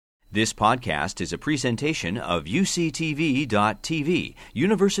This podcast is a presentation of UCTV.tv,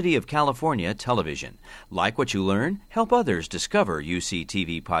 University of California Television. Like what you learn? Help others discover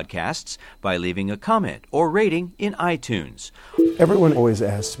UCTV podcasts by leaving a comment or rating in iTunes. Everyone always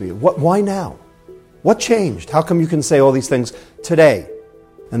asks me, why now? What changed? How come you can say all these things today?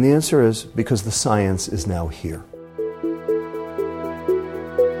 And the answer is because the science is now here.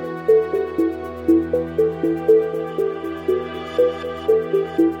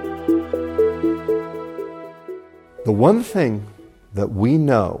 The one thing that we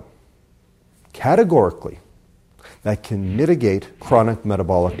know categorically that can mitigate chronic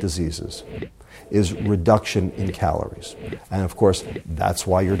metabolic diseases is reduction in calories. And of course, that's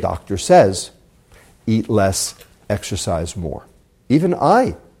why your doctor says, eat less, exercise more. Even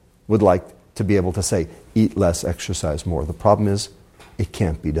I would like to be able to say, eat less, exercise more. The problem is, it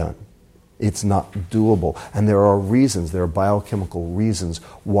can't be done. It's not doable. And there are reasons, there are biochemical reasons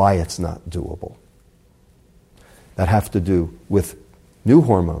why it's not doable. That have to do with new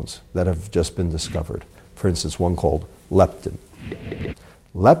hormones that have just been discovered. For instance, one called leptin.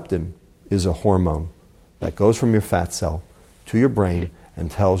 Leptin is a hormone that goes from your fat cell to your brain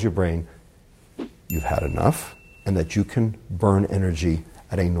and tells your brain you've had enough and that you can burn energy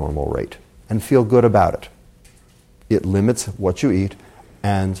at a normal rate and feel good about it. It limits what you eat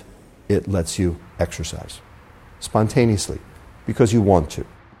and it lets you exercise spontaneously because you want to.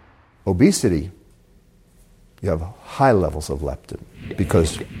 Obesity, you have high levels of leptin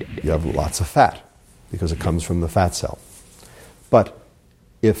because you have lots of fat, because it comes from the fat cell. But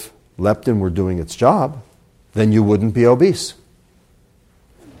if leptin were doing its job, then you wouldn't be obese.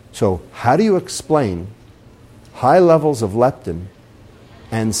 So how do you explain high levels of leptin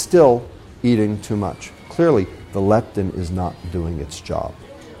and still eating too much? Clearly, the leptin is not doing its job.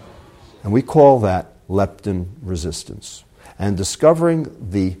 And we call that leptin resistance. And discovering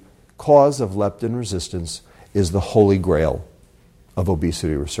the cause of leptin resistance is the holy grail of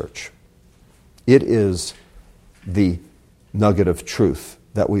obesity research. It is the nugget of truth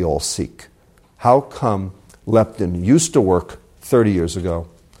that we all seek. How come leptin used to work 30 years ago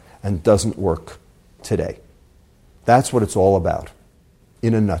and doesn't work today? That's what it's all about,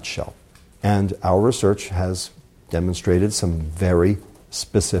 in a nutshell. And our research has demonstrated some very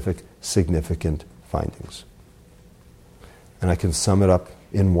specific, significant findings. And I can sum it up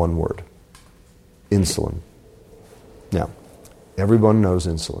in one word: insulin. Now, everyone knows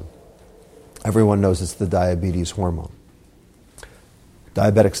insulin. Everyone knows it's the diabetes hormone.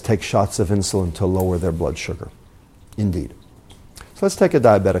 Diabetics take shots of insulin to lower their blood sugar. Indeed. So let's take a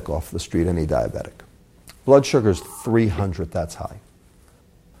diabetic off the street, any diabetic. Blood sugar is 300, that's high.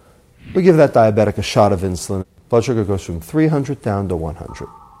 We give that diabetic a shot of insulin. Blood sugar goes from 300 down to 100.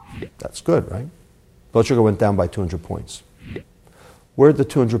 That's good, right? Blood sugar went down by 200 points. Where'd the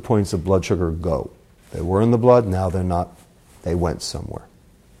 200 points of blood sugar go? They were in the blood, now they're not. They went somewhere.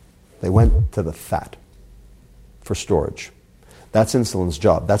 They went to the fat for storage. That's insulin's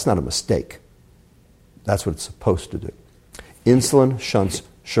job. That's not a mistake. That's what it's supposed to do. Insulin shunts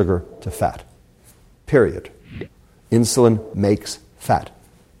sugar to fat. Period. Insulin makes fat.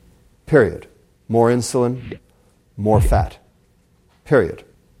 Period. More insulin, more fat. Period.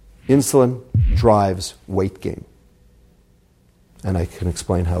 Insulin drives weight gain. And I can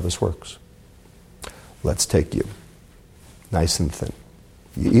explain how this works. Let's take you, nice and thin.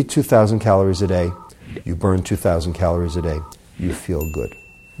 You eat 2,000 calories a day, you burn 2,000 calories a day, you feel good.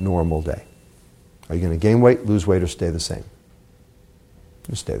 Normal day. Are you going to gain weight, lose weight, or stay the same?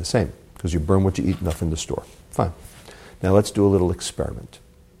 You stay the same, because you burn what you eat, nothing to store. Fine. Now let's do a little experiment.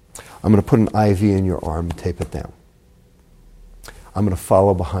 I'm going to put an IV in your arm and tape it down. I'm going to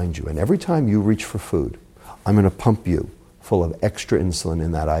follow behind you, and every time you reach for food, I'm going to pump you full of extra insulin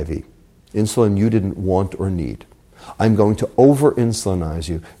in that IV. Insulin you didn't want or need. I'm going to over-insulinize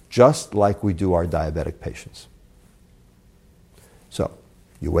you just like we do our diabetic patients. So,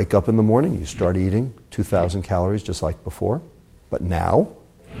 you wake up in the morning, you start eating 2,000 calories just like before. But now,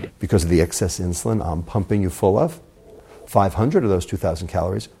 because of the excess insulin I'm pumping you full of, 500 of those 2,000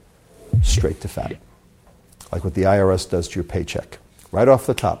 calories straight to fat. Like what the IRS does to your paycheck. Right off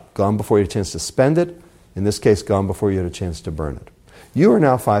the top, gone before you had a chance to spend it. In this case, gone before you had a chance to burn it. You are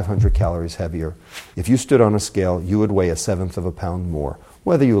now 500 calories heavier. If you stood on a scale, you would weigh 1/7 of a pound more,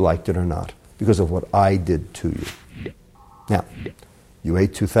 whether you liked it or not, because of what I did to you. Now, you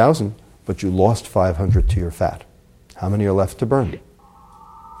ate 2,000, but you lost 500 to your fat. How many are left to burn?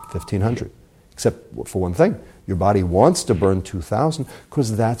 1,500. Except for one thing, your body wants to burn 2,000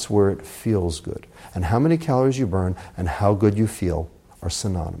 because that's where it feels good. And how many calories you burn and how good you feel are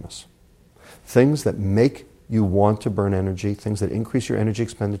synonymous. Things that make you want to burn energy, things that increase your energy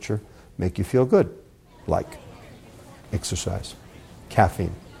expenditure, make you feel good, like exercise,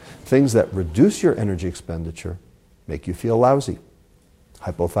 caffeine. Things that reduce your energy expenditure make you feel lousy,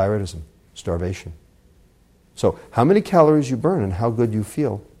 hypothyroidism, starvation. So how many calories you burn and how good you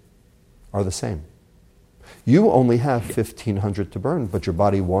feel are the same. You only have 1,500 to burn, but your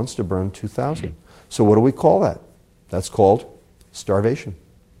body wants to burn 2,000. So what do we call that? That's called starvation.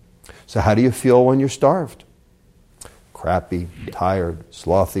 So how do you feel when you're starved? Crappy, tired,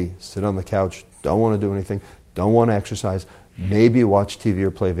 slothy, sit on the couch, don't want to do anything, don't want to exercise, maybe watch TV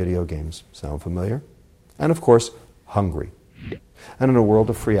or play video games. Sound familiar? And of course, hungry. And in a world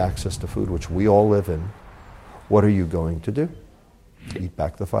of free access to food, which we all live in, what are you going to do? Eat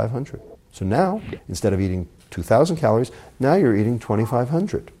back the 500. So now, instead of eating 2,000 calories, now you're eating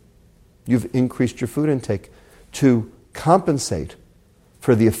 2,500. You've increased your food intake to compensate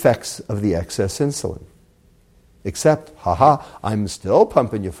for the effects of the excess insulin. Except, I'm still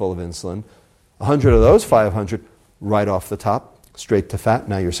pumping you full of insulin. 100 of those 500 right off the top, straight to fat.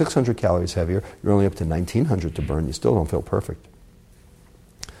 Now you're 600 calories heavier. You're only up to 1,900 to burn. You still don't feel perfect.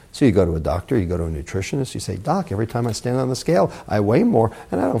 So you go to a doctor, you go to a nutritionist, you say, Doc, every time I stand on the scale, I weigh more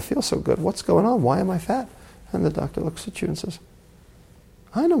and I don't feel so good. What's going on? Why am I fat? And the doctor looks at you and says,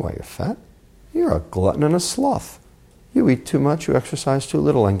 I know why you're fat. You're a glutton and a sloth. You eat too much, you exercise too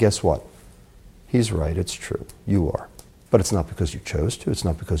little, and guess what? He's right, it's true. You are. But it's not because you chose to, it's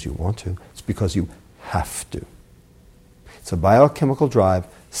not because you want to, it's because you have to. It's a biochemical drive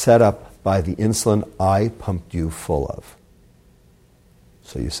set up by the insulin I pumped you full of.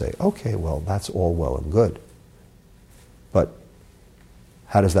 So you say, okay, well, that's all well and good. But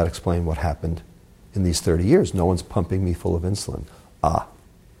how does that explain what happened in these 30 years? No one's pumping me full of insulin.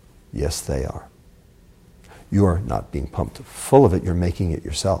 Yes, they are. You're not being pumped full of it, you're making it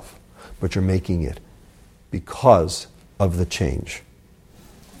yourself. But you're making it because of the change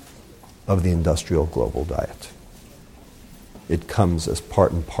of the industrial global diet. It comes as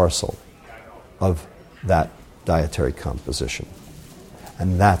part and parcel of that dietary composition.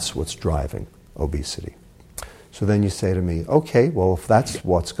 And that's what's driving obesity. So then you say to me, okay, well, if that's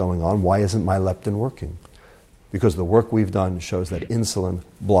what's going on, why isn't my leptin working? Because the work we've done shows that insulin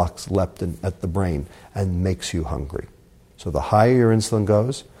blocks leptin at the brain and makes you hungry. So the higher your insulin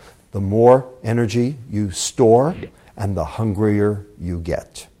goes, the more energy you store and the hungrier you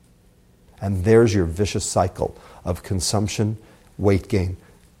get. And there's your vicious cycle of consumption, weight gain,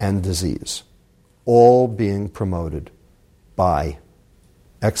 and disease, all being promoted by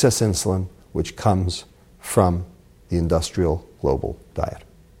excess insulin, which comes from the industrial global diet.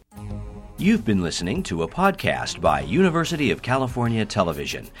 You've been listening to a podcast by University of California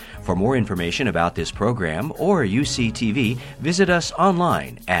Television. For more information about this program or UCTV, visit us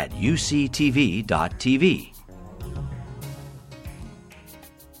online at uctv.tv.